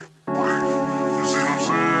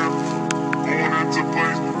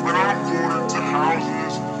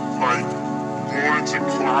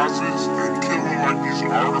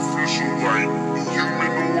artificial, like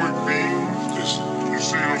humanoid beings. You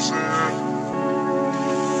see what I'm saying?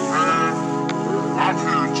 Man, I'm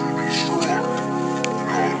here to destroy.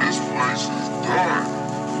 This place is done.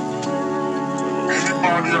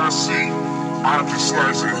 Anybody I see, I be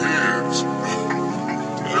slicing heads.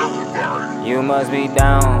 Everybody. You must be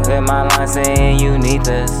down, hit my line saying you need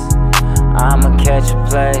this. I'ma catch a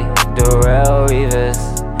play, Darrell Reeves.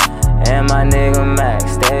 And my nigga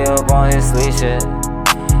Max, stay up on his sleep shit.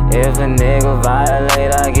 If a nigga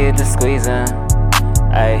violate, I get to squeezing.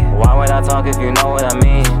 Ay, why would I talk if you know what I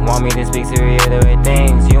mean? Want me to speak to reiterate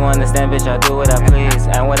things. You understand, bitch, I do what I please.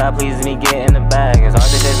 And what I please is me get in the bag. It's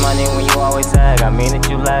hard to chase money when you always sag. I mean that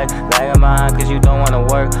you lagging behind cause you don't wanna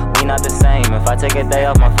work. We not the same, if I take a day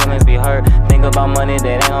off, my feelings be hurt. Think about money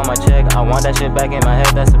that ain't on my check. I want that shit back in my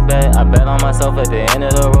head, that's a bet. I bet on myself at the end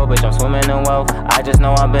of the road, bitch, I'm swimming in wealth. I just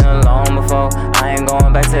know I've been alone before, I ain't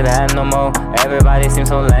going back to that no more. Everybody seems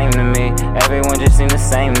so lame to me, everyone just seems the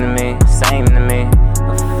same to me, same to me.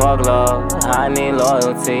 Fuck love, I need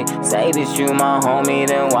loyalty. Say that you my homie,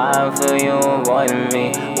 then why I feel you avoiding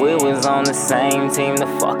me? We was on the same team, the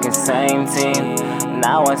fucking same team.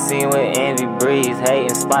 Now I see what envy breeds,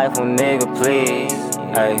 hating spiteful nigga, please.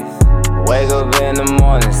 Ay. Wake up in the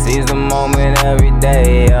morning, seize the moment every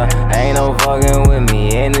day, yeah. Ain't no fucking with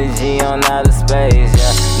me, energy on outer space,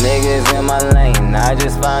 yeah. Niggas in my lane, I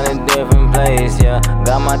just found a different place, yeah.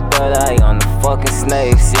 Got my third eye on the fucking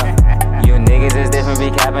snakes, yeah. You niggas is different, be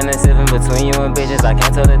capping and sipping between you and bitches, I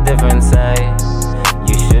can't tell the difference, ayy.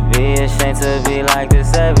 You should be ashamed to be like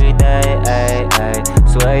this every day, ayy, ayy.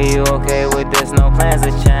 Swear you okay with this, no plans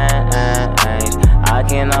to change. I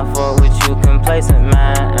cannot fuck with you complacent,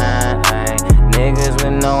 man. Niggas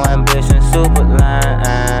with no ambition, super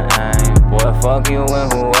lame. Boy, fuck you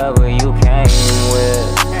and whoever you came with.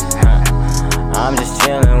 I'm just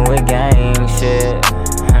chillin' with gang shit.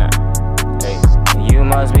 You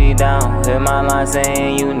must be down, hit my line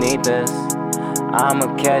saying you need this.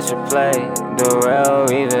 I'ma catch a play, Darrell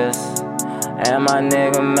Reeves. And my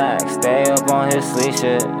nigga Max, stay up on his sleep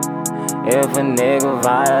shit. If a nigga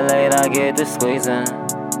violate, I get to squeezing.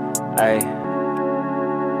 Ay.